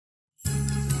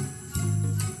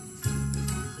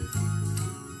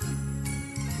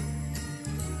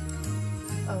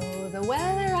the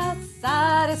weather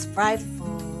outside is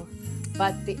frightful,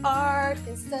 but the art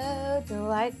is so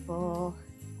delightful.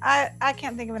 I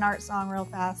can't think of an art song real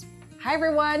fast. Hi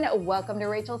everyone, welcome to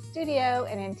Rachel's Studio,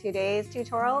 and in today's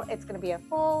tutorial, it's going to be a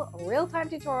full real-time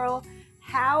tutorial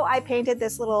how I painted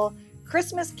this little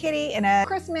Christmas kitty in a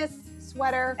Christmas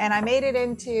sweater, and I made it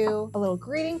into a little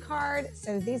greeting card.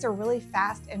 So these are really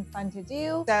fast and fun to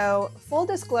do. So full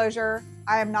disclosure,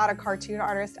 I am not a cartoon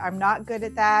artist. I'm not good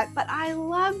at that, but I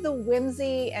love the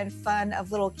whimsy and fun of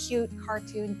little cute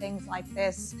cartoon things like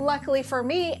this. Luckily for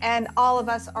me and all of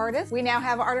us artists, we now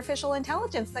have artificial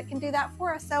intelligence that can do that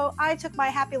for us. So I took my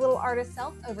happy little artist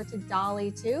self over to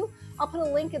DALL-E 2. I'll put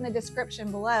a link in the description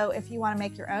below if you want to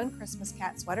make your own Christmas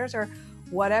cat sweaters or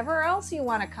whatever else you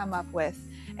want to come up with.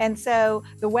 And so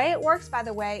the way it works, by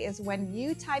the way, is when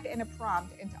you type in a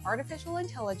prompt into artificial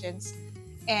intelligence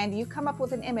and you come up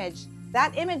with an image,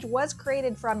 that image was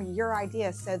created from your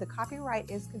idea, so the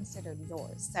copyright is considered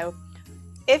yours. So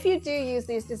if you do use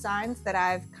these designs that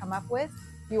I've come up with,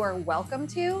 you are welcome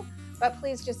to, but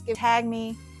please just tag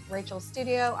me, Rachel's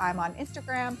Studio. I'm on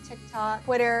Instagram, TikTok,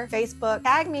 Twitter, Facebook.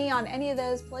 Tag me on any of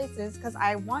those places because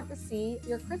I want to see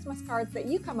your Christmas cards that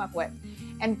you come up with.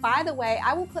 And by the way,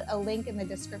 I will put a link in the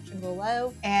description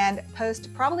below and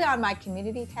post probably on my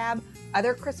community tab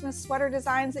other Christmas sweater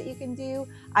designs that you can do.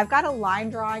 I've got a line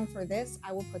drawing for this.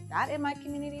 I will put that in my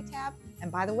community tab. And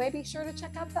by the way, be sure to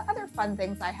check out the other fun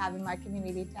things I have in my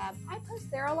community tab. I post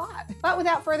there a lot. But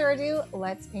without further ado,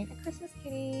 let's paint a Christmas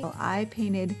kitty. Well, I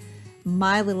painted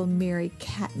my little Merry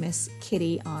Catmas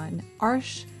kitty on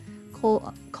Arches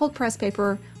cold press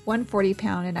paper, 140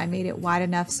 pound, and I made it wide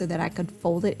enough so that I could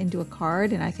fold it into a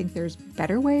card. And I think there's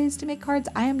better ways to make cards.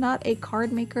 I am not a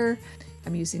card maker.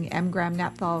 I'm using M-gram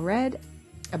naphthol red,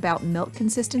 about milk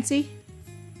consistency,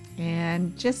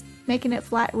 and just making it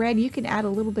flat red. You can add a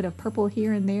little bit of purple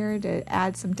here and there to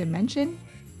add some dimension.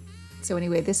 So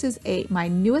anyway, this is my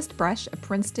newest brush, a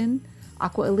Princeton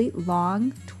Aqua Elite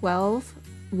Long 12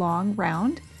 long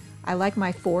round. I like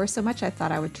my 4 so much I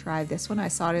thought I would try this one. I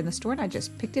saw it in the store and I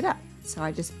just picked it up. So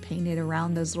I just painted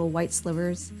around those little white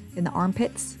slivers in the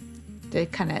armpits to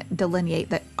kind of delineate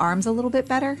the arms a little bit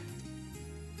better.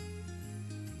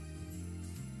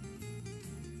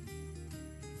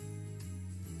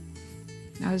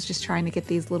 I was just trying to get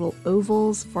these little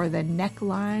ovals for the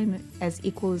neckline as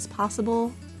equal as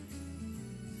possible.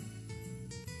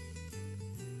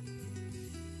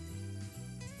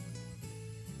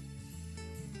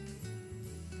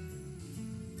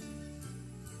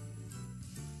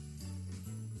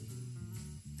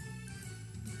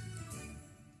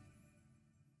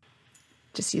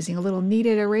 Just using a little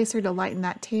kneaded eraser to lighten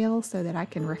that tail so that I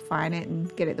can refine it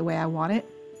and get it the way I want it.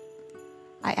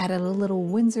 I added a little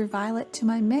Winsor Violet to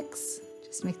my mix,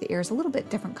 just to make the ears a little bit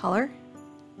different color.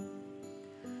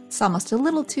 It's almost a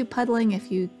little too puddling.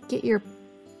 If you get your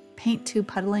paint too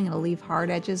puddling, it'll leave hard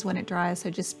edges when it dries,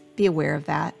 so just be aware of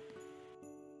that.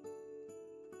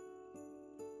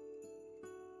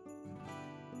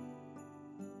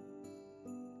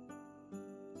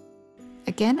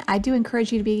 Again, I do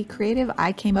encourage you to be creative.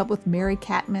 I came up with Merry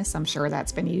Catmas. I'm sure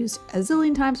that's been used a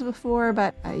zillion times before,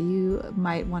 but you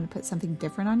might want to put something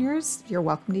different on yours. You're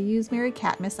welcome to use Merry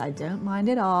Catmas. I don't mind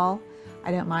at all.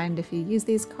 I don't mind if you use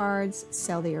these cards,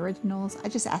 sell the originals. I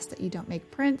just ask that you don't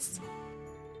make prints.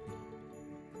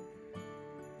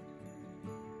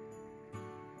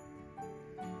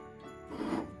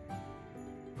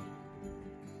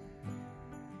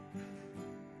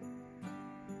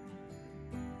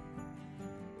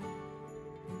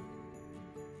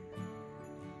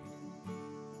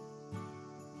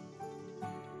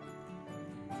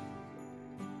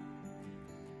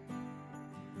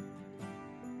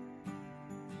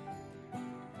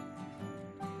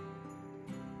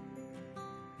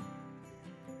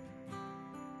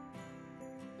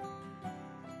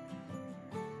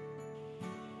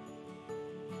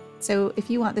 So if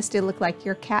you want this to look like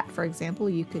your cat, for example,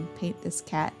 you could paint this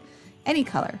cat any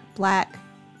color, black,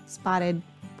 spotted,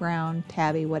 brown,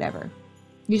 tabby, whatever.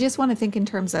 You just want to think in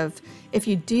terms of, if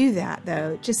you do that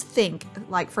though, just think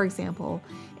like, for example,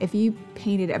 if you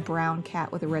painted a brown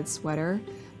cat with a red sweater,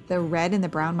 the red and the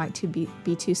brown might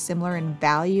be too similar in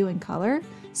value and color.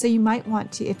 So you might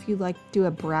want to, if you like do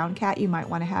a brown cat, you might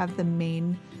want to have the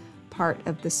main part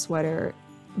of the sweater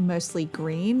mostly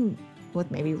green, with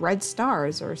maybe red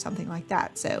stars or something like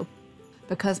that. So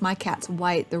because my cat's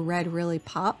white, the red really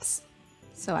pops,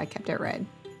 so I kept it red.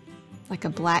 Like a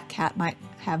black cat might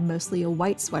have mostly a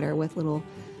white sweater with little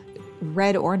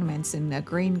red ornaments and a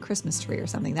green Christmas tree or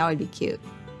something. That would be cute.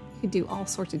 You could do all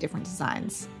sorts of different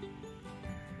designs.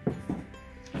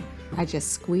 I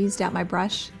just squeezed out my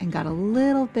brush and got a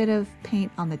little bit of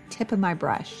paint on the tip of my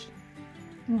brush.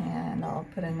 And I'll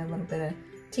put in a little bit of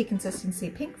tea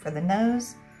consistency pink for the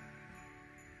nose.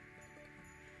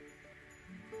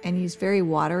 And use very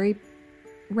watery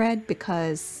red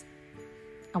because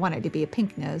I want it to be a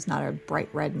pink nose, not a bright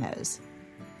red nose.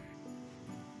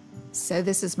 So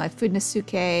this is my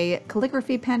Fudnasuke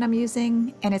calligraphy pen I'm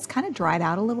using, and it's kind of dried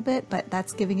out a little bit, but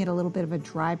that's giving it a little bit of a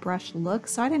dry brush look,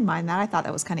 so I didn't mind that. I thought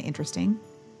that was kind of interesting.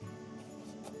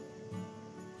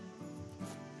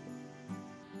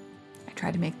 I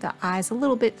tried to make the eyes a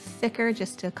little bit thicker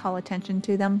just to call attention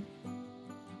to them.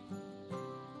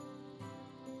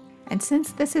 And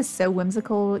since this is so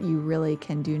whimsical, you really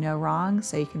can do no wrong,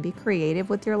 so you can be creative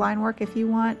with your line work if you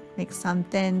want. Make some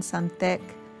thin, some thick.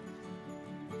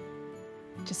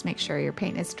 Just make sure your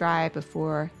paint is dry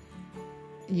before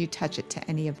you touch it to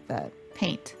any of the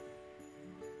paint.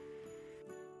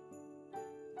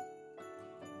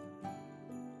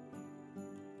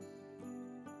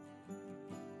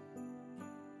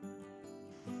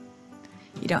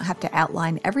 You don't have to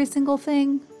outline every single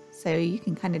thing, so you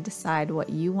can kind of decide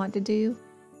what you want to do.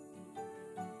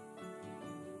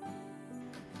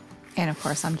 And of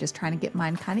course, I'm just trying to get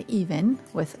mine kind of even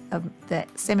with the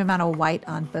same amount of white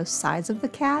on both sides of the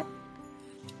cat.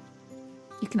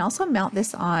 You can also mount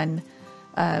this on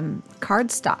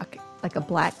cardstock, like a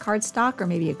black cardstock or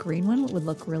maybe a green one would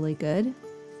look really good.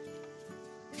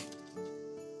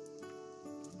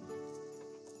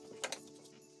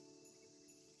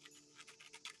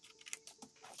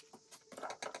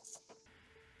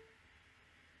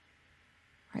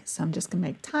 All right, so I'm just gonna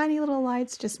make tiny little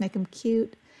lights, just make them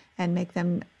cute and make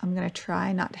them, I'm gonna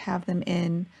try not to have them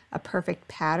in a perfect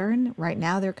pattern. Right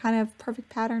now they're kind of perfect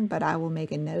pattern, but I will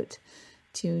make a note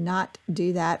to not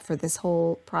do that for this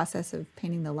whole process of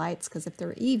painting the lights, because if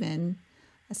they're even,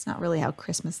 that's not really how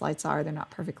Christmas lights are. They're not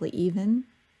perfectly even.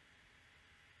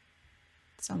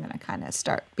 So I'm gonna kind of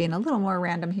start being a little more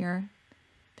random here,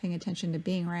 paying attention to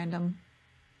being random.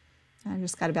 I've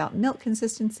just got about milk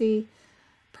consistency,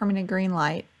 permanent green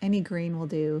light. Any green will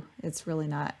do. It's really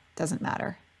not, doesn't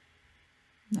matter.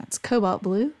 That's cobalt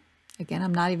blue. Again,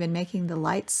 I'm not even making the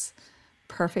lights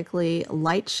perfectly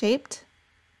light shaped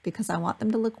because I want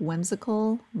them to look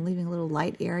whimsical. I'm leaving a little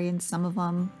light area in some of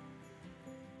them,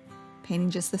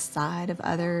 painting just the side of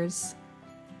others,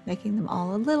 making them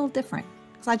all a little different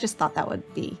because I just thought that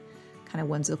would be kind of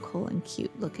whimsical and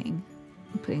cute looking.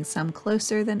 I'm putting some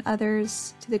closer than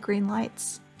others to the green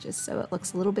lights just so it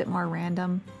looks a little bit more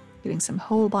random. Getting some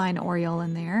Holbein Oriole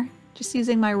in there. Just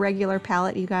using my regular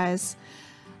palette, you guys.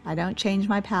 I don't change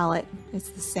my palette. It's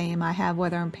the same I have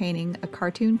whether I'm painting a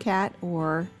cartoon cat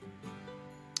or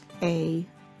a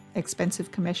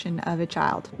expensive commission of a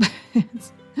child.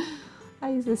 I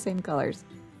use the same colors.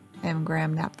 M.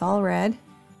 Graham Naphthol Red.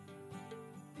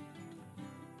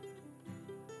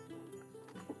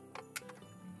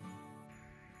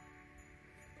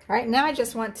 All right, now I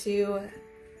just want to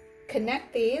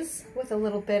connect these with a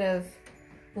little bit of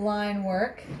line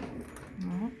work.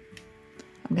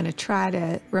 I'm going to try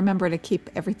to remember to keep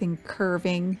everything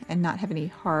curving and not have any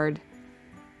hard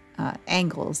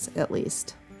angles, at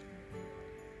least.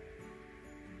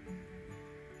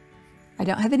 I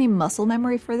don't have any muscle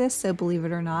memory for this, so believe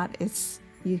it or not,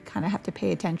 you kind of have to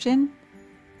pay attention.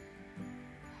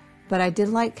 But I did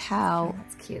like how... Oh,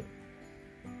 that's cute.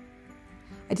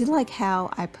 I did like how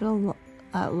I put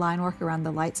a line work around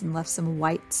the lights and left some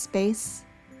white space.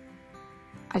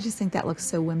 I just think that looks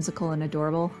so whimsical and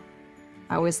adorable.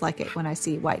 I always like it when I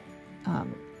see white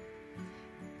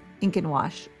ink and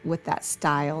wash with that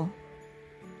style.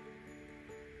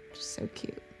 Just so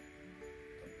cute.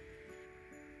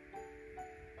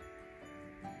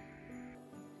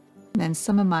 And then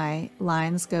some of my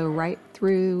lines go right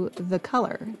through the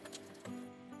color.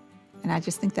 And I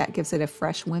just think that gives it a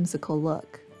fresh, whimsical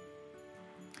look.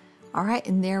 All right,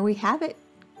 and there we have it.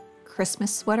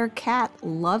 Christmas sweater cat.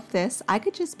 Love this. I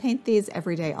could just paint these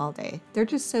every day, all day. They're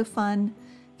just so fun,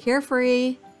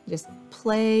 carefree. Just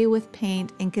play with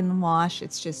paint, ink and wash.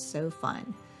 It's just so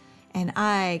fun. And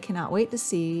I cannot wait to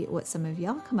see what some of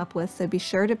y'all come up with. So be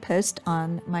sure to post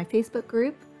on my Facebook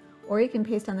group, or you can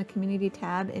paste on the community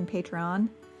tab in Patreon.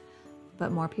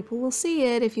 But more people will see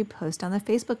it if you post on the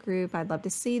Facebook group. I'd love to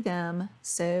see them.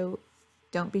 So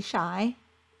don't be shy.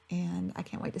 And I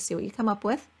can't wait to see what you come up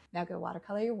with. Now go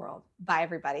watercolor your world. Bye,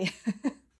 everybody.